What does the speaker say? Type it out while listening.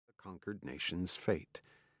conquered nation's fate.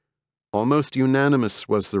 Almost unanimous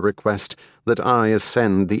was the request that I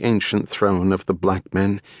ascend the ancient throne of the black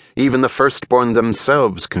men, even the firstborn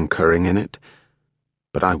themselves concurring in it.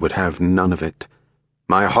 But I would have none of it.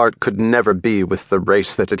 My heart could never be with the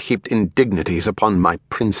race that had heaped indignities upon my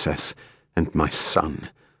princess and my son.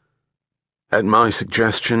 At my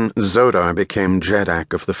suggestion, Zodar became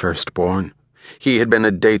Jeddak of the firstborn. He had been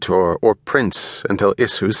a dator or prince until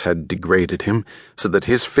Issus had degraded him, so that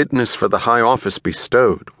his fitness for the high office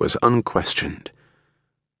bestowed was unquestioned.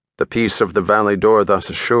 The peace of the Valley Door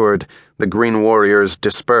thus assured, the green warriors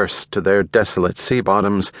dispersed to their desolate sea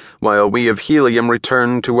bottoms, while we of Helium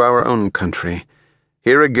returned to our own country.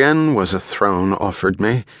 Here again was a throne offered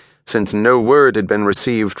me, since no word had been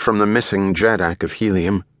received from the missing Jeddak of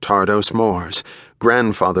Helium, Tardos Mors,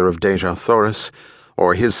 grandfather of Deja Thoris,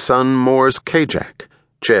 or his son Mors Kajak,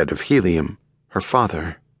 Jed of Helium, her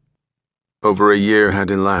father. Over a year had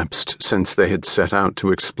elapsed since they had set out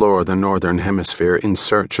to explore the northern hemisphere in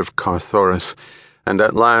search of Carthoris, and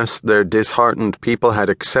at last their disheartened people had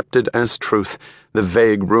accepted as truth the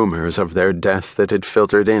vague rumors of their death that had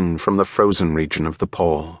filtered in from the frozen region of the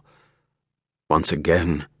pole. Once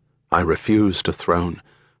again, I refused a throne,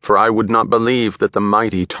 for I would not believe that the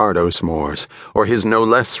mighty Tardos Mors, or his no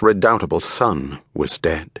less redoubtable son, was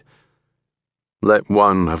dead. Let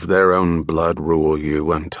one of their own blood rule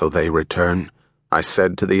you until they return, I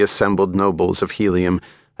said to the assembled nobles of Helium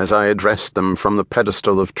as I addressed them from the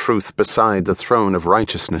pedestal of truth beside the throne of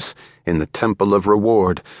righteousness in the temple of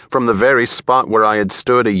reward, from the very spot where I had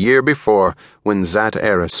stood a year before when Zat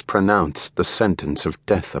Eris pronounced the sentence of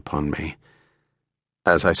death upon me.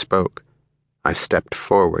 As I spoke, I stepped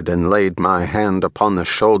forward and laid my hand upon the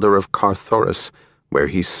shoulder of Carthoris, where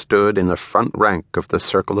he stood in the front rank of the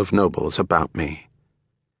circle of nobles about me.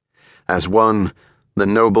 As one, the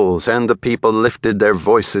nobles and the people lifted their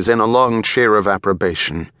voices in a long cheer of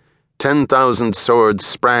approbation. 10,000 swords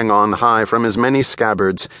sprang on high from as many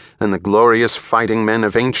scabbards, and the glorious fighting men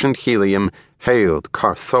of ancient Helium hailed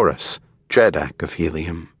Carthoris, Jeddak of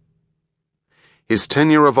Helium. His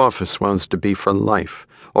tenure of office was to be for life,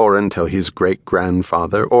 or until his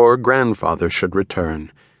great-grandfather or grandfather should return.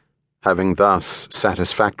 Having thus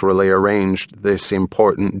satisfactorily arranged this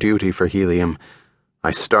important duty for Helium,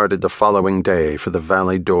 I started the following day for the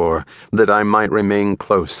Valley Door, that I might remain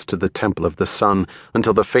close to the Temple of the Sun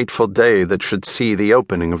until the fateful day that should see the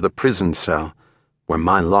opening of the prison cell, where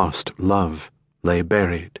my lost love lay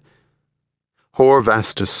buried. Hor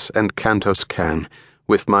Vastus and Cantos Can,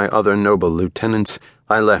 with my other noble lieutenants,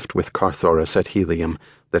 I left with Carthoris at Helium,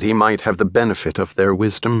 that he might have the benefit of their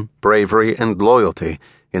wisdom, bravery, and loyalty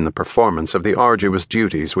in the performance of the arduous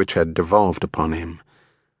duties which had devolved upon him.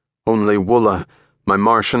 Only Wulla, my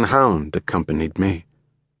Martian hound, accompanied me.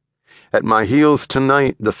 At my heels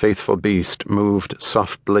tonight the faithful beast moved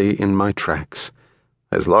softly in my tracks.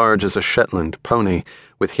 As large as a Shetland pony,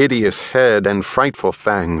 with hideous head and frightful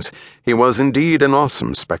fangs, he was indeed an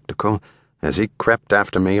awesome spectacle, as he crept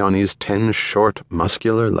after me on his 10 short,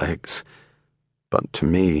 muscular legs. But to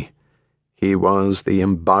me, he was the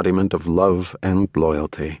embodiment of love and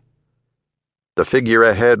loyalty. The figure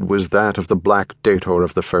ahead was that of the black dator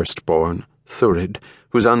of the firstborn, Thurid,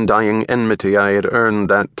 whose undying enmity I had earned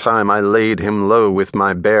that time I laid him low with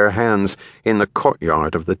my bare hands in the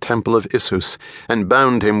courtyard of the temple of Issus, and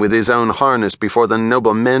bound him with his own harness before the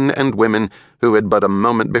noble men and women who had but a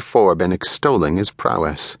moment before been extolling his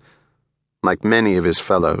prowess. Like many of his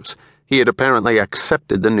fellows, he had apparently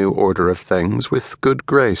accepted the new order of things with good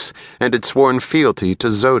grace, and had sworn fealty to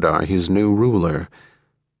Zodar, his new ruler.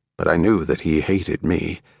 But I knew that he hated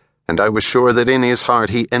me, and I was sure that in his heart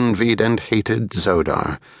he envied and hated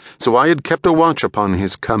Zodar, so I had kept a watch upon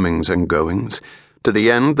his comings and goings, to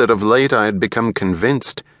the end that of late I had become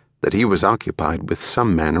convinced that he was occupied with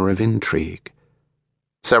some manner of intrigue.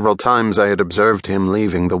 Several times I had observed him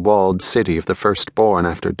leaving the walled city of the firstborn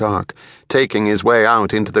after dark, taking his way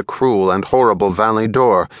out into the cruel and horrible Valley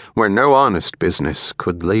Door, where no honest business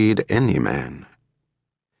could lead any man.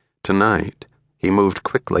 Tonight, he moved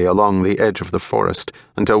quickly along the edge of the forest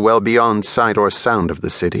until well beyond sight or sound of the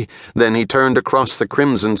city. Then he turned across the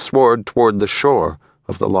crimson sward toward the shore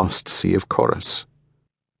of the lost Sea of Chorus.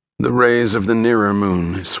 The rays of the nearer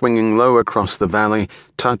moon, swinging low across the valley,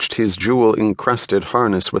 touched his jewel-encrusted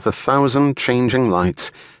harness with 1,000 changing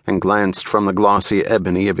lights and glanced from the glossy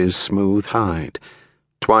ebony of his smooth hide.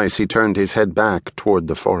 Twice he turned his head back toward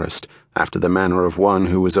the forest, after the manner of one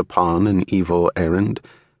who was upon an evil errand,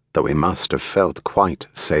 though he must have felt quite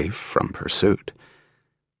safe from pursuit.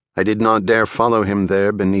 I did not dare follow him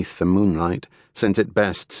there beneath the moonlight, since it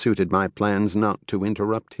best suited my plans not to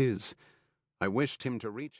interrupt his. I wished him to reach